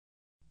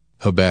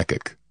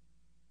Habakkuk.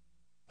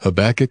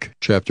 Habakkuk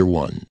chapter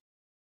 1.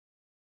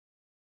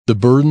 The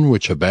burden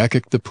which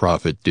Habakkuk the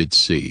prophet did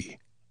see.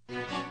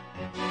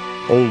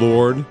 O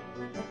Lord,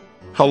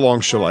 how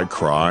long shall I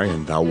cry,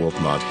 and thou wilt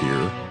not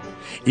hear?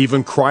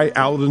 Even cry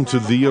out unto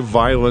thee of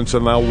violence,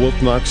 and thou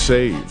wilt not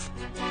save.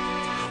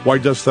 Why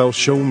dost thou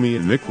show me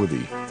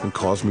iniquity, and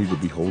cause me to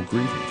behold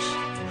grievance?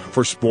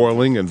 For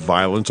spoiling and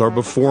violence are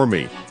before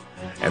me,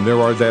 and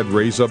there are that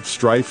raise up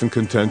strife and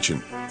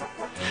contention.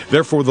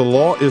 Therefore the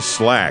law is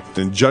slacked,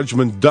 and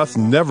judgment doth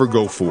never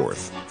go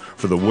forth.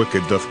 For the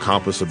wicked doth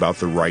compass about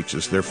the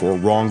righteous, therefore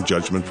wrong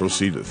judgment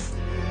proceedeth.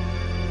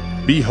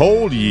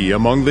 Behold ye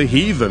among the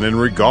heathen, and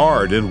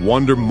regard, and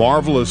wonder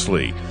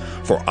marvelously.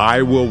 For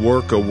I will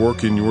work a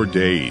work in your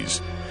days,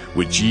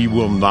 which ye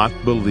will not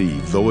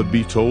believe, though it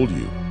be told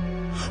you.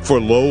 For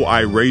lo,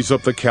 I raise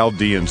up the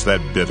Chaldeans,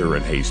 that bitter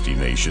and hasty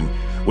nation,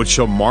 which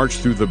shall march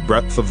through the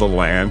breadth of the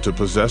land to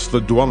possess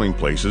the dwelling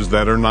places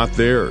that are not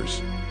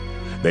theirs.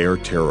 They are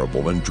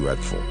terrible and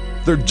dreadful.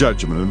 Their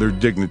judgment and their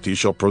dignity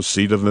shall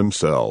proceed of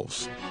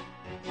themselves.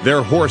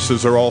 Their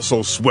horses are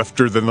also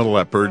swifter than the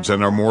leopards,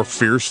 and are more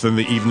fierce than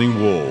the evening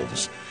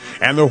wolves.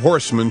 And their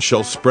horsemen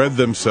shall spread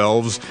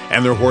themselves,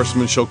 and their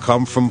horsemen shall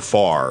come from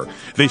far.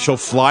 They shall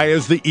fly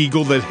as the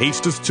eagle that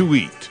hasteth to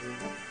eat.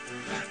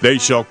 They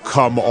shall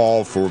come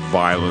all for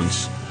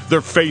violence.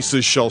 Their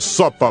faces shall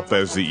sup up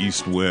as the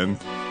east wind,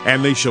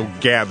 and they shall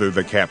gather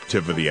the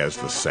captivity as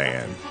the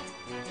sand.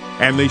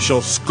 And they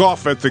shall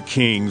scoff at the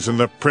kings, and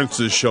the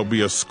princes shall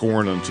be a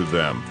scorn unto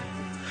them.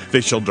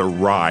 They shall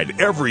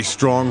deride every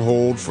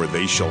stronghold, for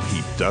they shall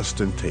heap dust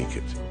and take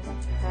it.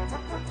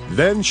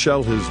 Then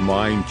shall his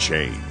mind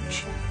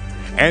change,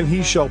 and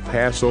he shall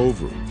pass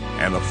over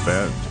and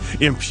offend,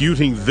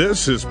 imputing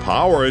this his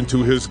power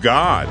unto his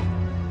God.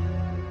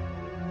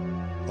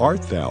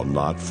 Art thou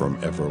not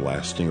from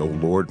everlasting, O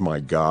Lord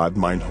my God,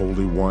 mine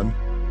Holy One?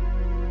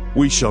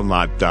 We shall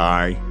not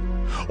die.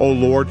 O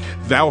Lord,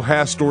 thou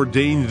hast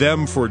ordained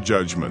them for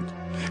judgment,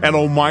 and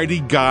Almighty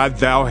God,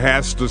 thou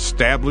hast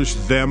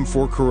established them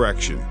for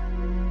correction.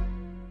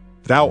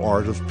 Thou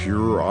art of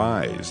purer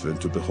eyes than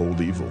to behold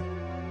evil,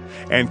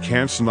 and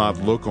canst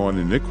not look on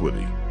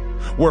iniquity.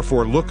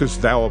 Wherefore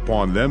lookest thou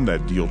upon them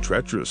that deal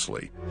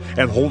treacherously,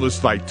 and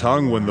holdest thy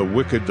tongue when the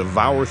wicked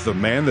devoureth the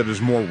man that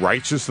is more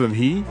righteous than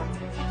he?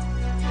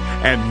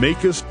 And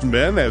makest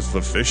men as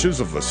the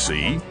fishes of the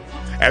sea,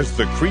 as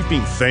the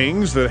creeping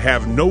things that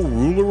have no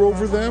ruler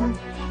over them?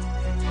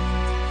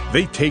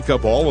 They take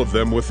up all of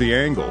them with the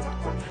angle.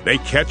 They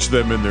catch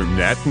them in their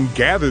net and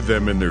gather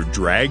them in their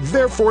drag.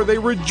 Therefore they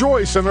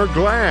rejoice and are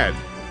glad.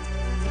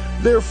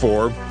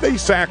 Therefore they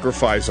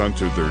sacrifice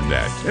unto their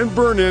net, and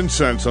burn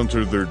incense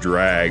unto their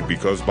drag,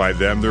 because by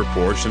them their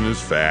portion is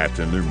fat,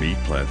 and their meat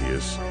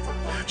plenteous.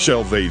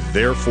 Shall they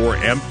therefore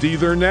empty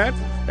their net,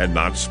 and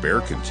not spare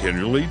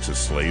continually to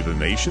slay the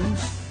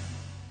nations?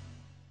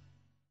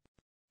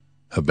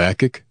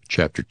 Habakkuk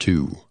chapter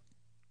 2.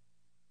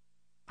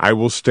 I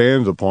will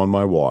stand upon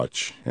my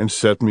watch, and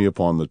set me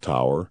upon the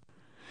tower,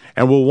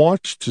 and will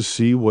watch to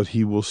see what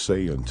he will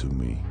say unto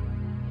me,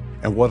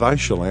 and what I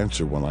shall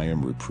answer when I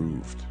am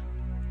reproved.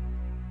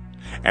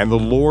 And the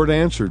Lord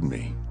answered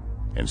me,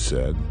 and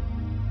said,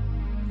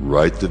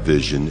 Write the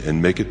vision, and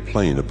make it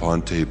plain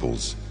upon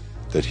tables,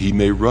 that he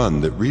may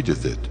run that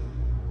readeth it.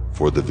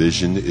 For the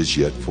vision is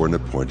yet for an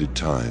appointed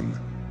time,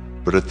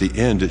 but at the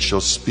end it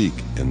shall speak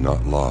and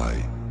not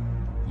lie.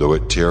 Though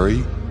it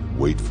tarry,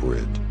 wait for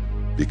it,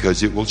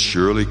 because it will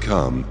surely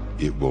come,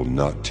 it will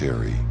not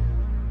tarry.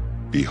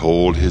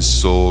 Behold, his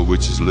soul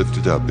which is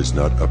lifted up is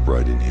not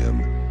upright in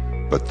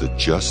him, but the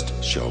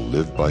just shall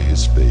live by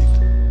his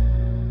faith.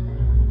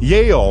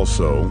 Yea,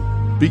 also,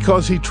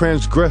 because he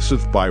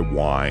transgresseth by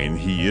wine,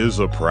 he is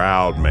a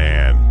proud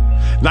man.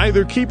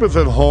 Neither keepeth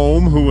at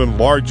home, who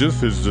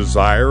enlargeth his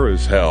desire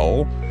as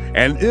hell,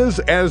 and is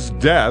as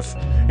death,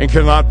 and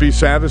cannot be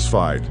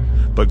satisfied,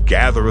 but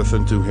gathereth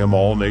unto him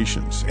all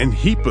nations, and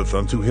heapeth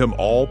unto him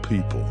all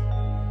people.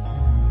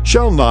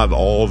 Shall not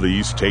all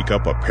these take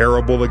up a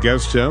parable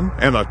against him,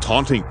 and a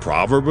taunting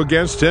proverb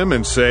against him,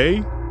 and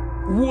say,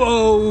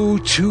 Woe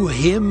to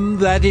him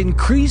that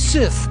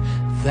increaseth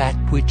that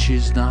which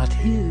is not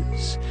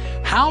his!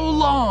 How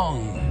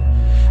long?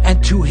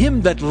 And to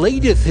him that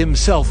ladeth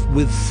himself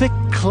with thick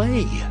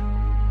clay.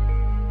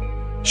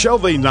 Shall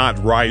they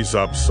not rise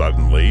up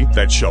suddenly,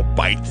 that shall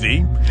bite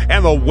thee,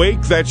 and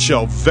awake that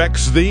shall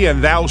vex thee,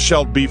 and thou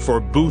shalt be for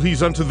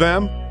booties unto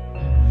them?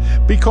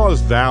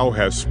 Because thou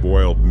hast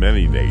spoiled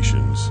many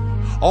nations,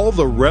 all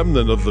the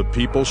remnant of the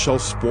people shall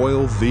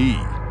spoil thee,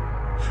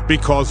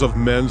 because of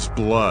men's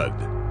blood,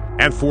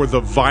 and for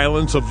the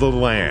violence of the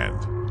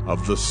land,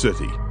 of the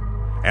city,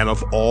 and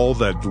of all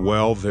that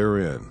dwell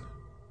therein.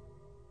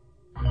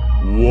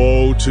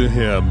 Woe to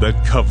him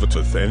that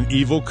coveteth an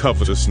evil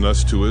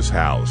covetousness to his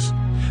house,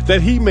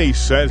 that he may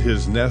set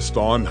his nest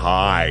on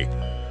high,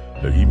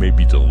 that he may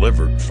be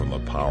delivered from the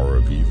power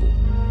of evil.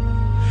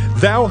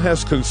 Thou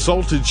hast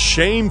consulted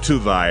shame to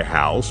thy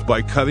house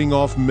by cutting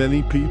off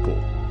many people,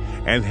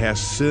 and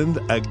hast sinned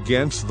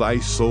against thy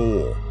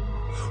soul.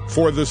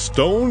 For the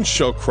stone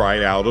shall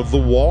cry out of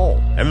the wall,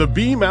 and the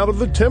beam out of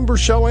the timber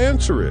shall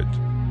answer it.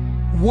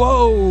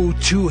 Woe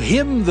to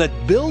him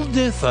that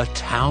buildeth a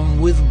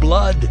town with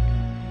blood,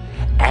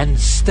 and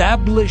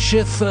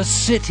stablisheth a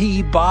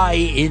city by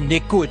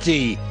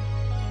iniquity.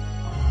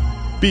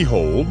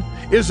 Behold,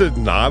 is it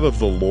not of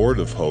the Lord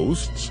of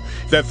hosts,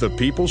 that the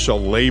people shall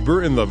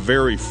labor in the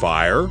very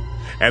fire,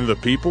 and the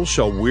people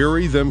shall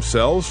weary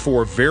themselves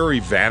for very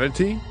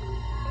vanity?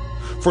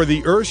 For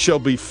the earth shall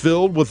be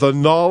filled with the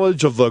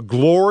knowledge of the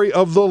glory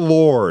of the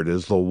Lord,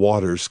 as the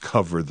waters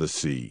cover the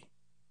sea.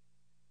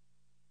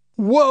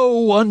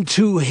 Woe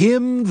unto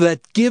him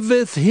that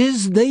giveth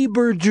his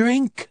neighbor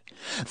drink,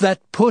 that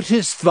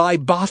puttest thy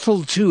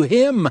bottle to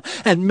him,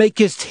 and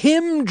makest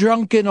him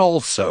drunken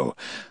also,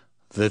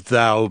 that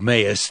thou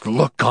mayest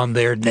look on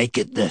their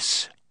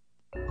nakedness.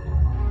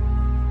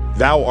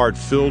 Thou art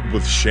filled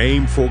with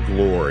shameful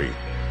glory.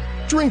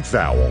 Drink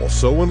thou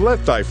also, and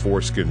let thy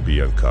foreskin be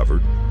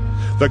uncovered.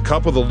 The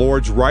cup of the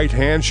Lord's right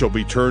hand shall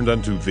be turned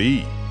unto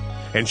thee,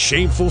 and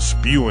shameful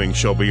spewing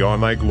shall be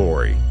on thy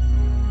glory.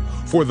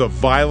 For the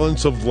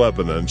violence of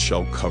Lebanon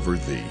shall cover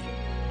thee,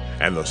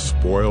 and the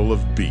spoil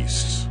of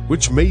beasts,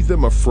 which made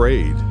them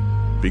afraid,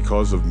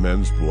 because of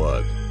men's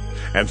blood,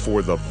 and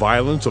for the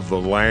violence of the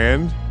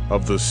land,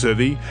 of the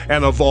city,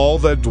 and of all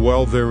that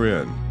dwell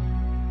therein.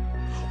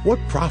 What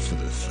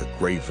profiteth the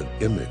graven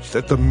image,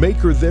 that the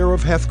maker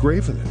thereof hath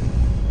graven it?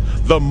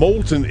 The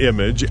molten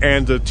image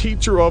and a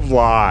teacher of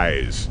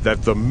lies,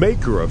 that the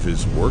maker of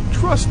his work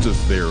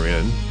trusteth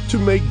therein, to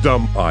make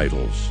dumb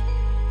idols.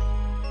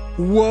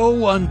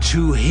 Woe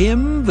unto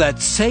him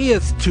that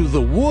saith to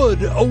the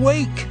wood,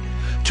 Awake!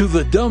 To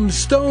the dumb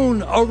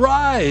stone,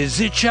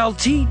 Arise, it shall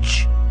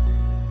teach.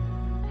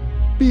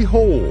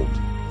 Behold,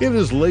 it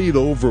is laid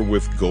over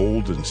with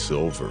gold and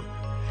silver,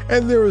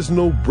 and there is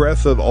no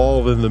breath at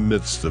all in the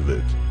midst of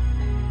it.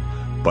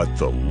 But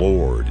the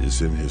Lord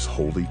is in his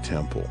holy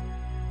temple.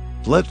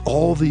 Let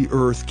all the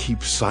earth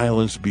keep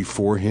silence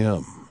before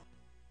him.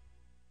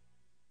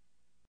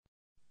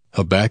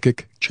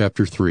 Habakkuk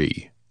chapter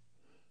 3.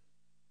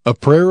 A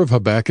prayer of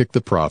Habakkuk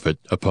the prophet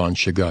upon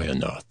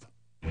Shigionoth.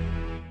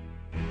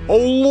 O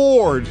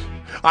Lord,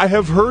 I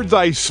have heard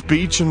thy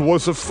speech and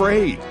was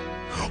afraid.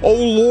 O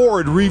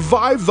Lord,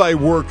 revive thy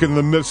work in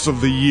the midst of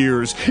the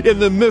years. In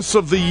the midst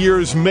of the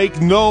years make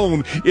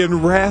known.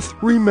 In wrath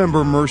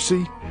remember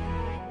mercy.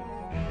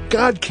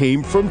 God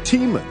came from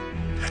Teman,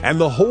 and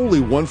the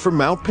Holy One from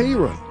Mount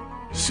Paran.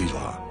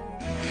 Selah.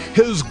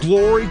 His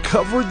glory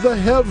covered the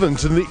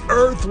heavens, and the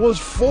earth was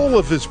full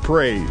of his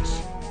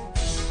praise.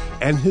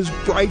 And his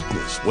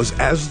brightness was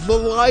as the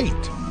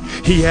light.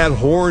 He had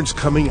horns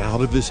coming out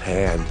of his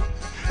hand,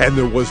 and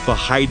there was the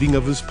hiding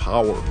of his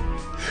power.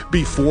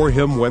 Before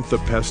him went the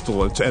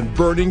pestilence, and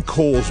burning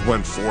coals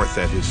went forth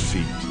at his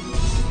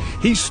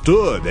feet. He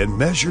stood and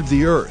measured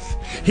the earth.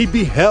 He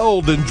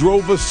beheld and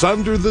drove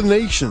asunder the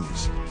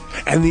nations.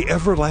 And the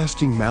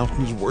everlasting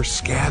mountains were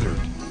scattered.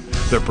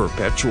 The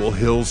perpetual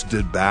hills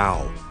did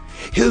bow.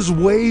 His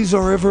ways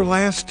are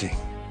everlasting.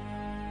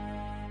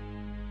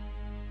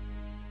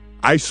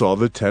 I saw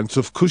the tents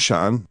of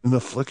Cushan in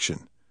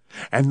affliction,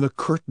 and the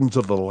curtains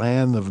of the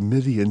land of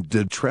Midian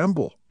did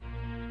tremble.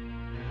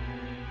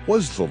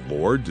 Was the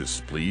Lord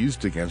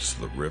displeased against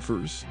the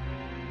rivers?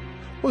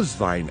 Was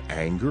thine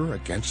anger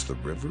against the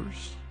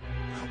rivers?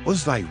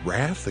 Was thy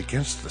wrath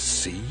against the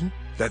sea,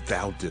 that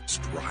thou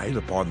didst ride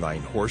upon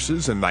thine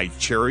horses and thy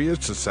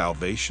chariots of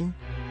salvation?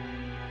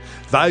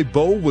 Thy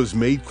bow was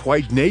made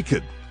quite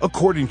naked,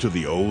 according to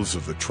the oaths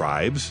of the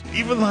tribes,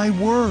 even thy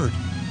word,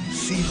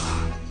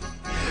 Selah.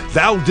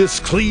 Thou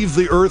didst cleave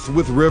the earth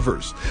with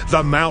rivers.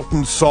 The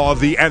mountains saw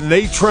thee, and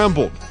they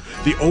trembled.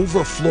 The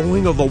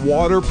overflowing of the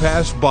water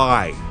passed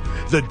by.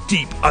 The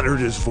deep uttered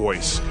his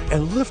voice,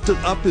 and lifted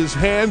up his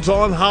hands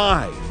on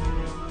high.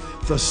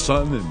 The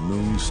sun and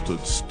moon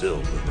stood still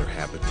in their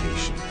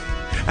habitation.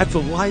 At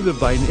the light of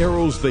thine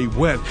arrows they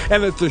went,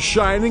 and at the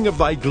shining of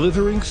thy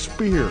glittering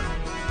spear.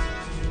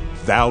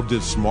 Thou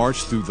didst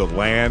march through the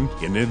land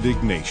in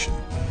indignation.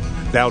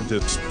 Thou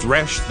didst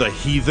thresh the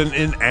heathen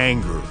in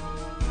anger.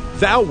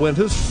 Thou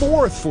wentest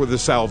forth for the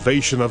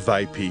salvation of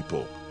thy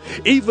people,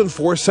 even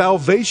for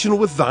salvation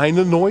with thine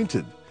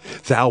anointed.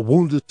 Thou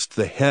woundedst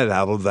the head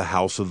out of the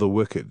house of the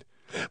wicked,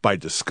 by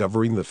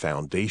discovering the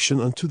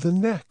foundation unto the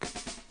neck.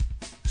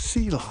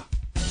 Selah.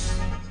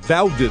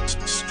 Thou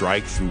didst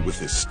strike through with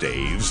his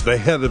staves the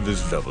head of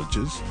his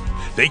villages.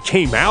 They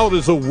came out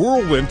as a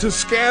whirlwind to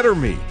scatter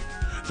me.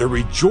 The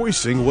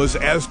rejoicing was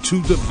as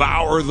to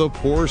devour the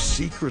poor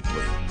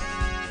secretly.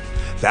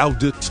 Thou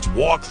didst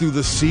walk through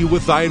the sea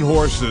with thine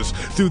horses,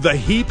 through the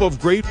heap of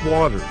great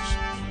waters.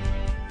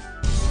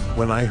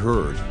 When I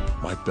heard,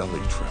 my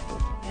belly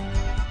trembled.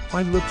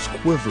 My lips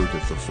quivered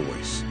at the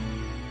voice.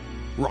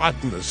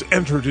 Rottenness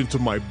entered into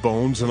my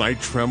bones, and I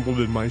trembled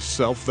in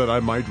myself that I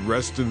might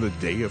rest in the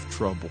day of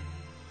trouble.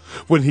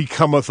 When he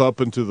cometh up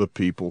unto the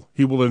people,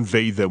 he will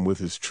invade them with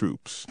his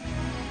troops.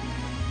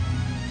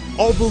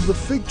 Although the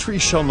fig tree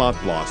shall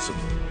not blossom,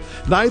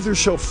 neither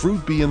shall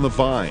fruit be in the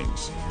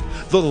vines,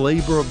 The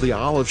labor of the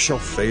olive shall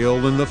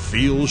fail, and the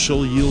field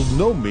shall yield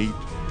no meat.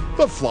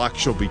 The flock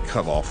shall be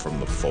cut off from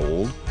the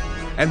fold,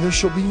 and there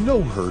shall be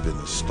no herd in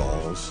the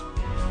stalls.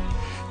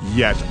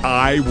 Yet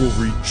I will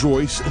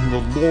rejoice in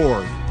the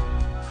Lord.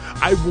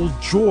 I will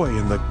joy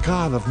in the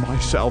God of my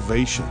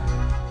salvation.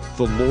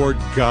 The Lord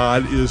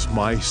God is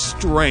my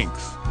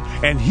strength,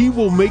 and he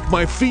will make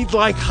my feet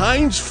like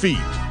hinds' feet,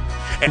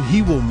 and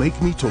he will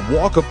make me to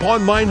walk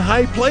upon mine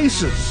high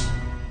places.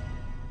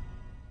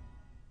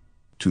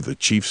 To the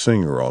chief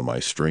singer on my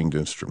stringed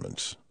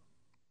instruments.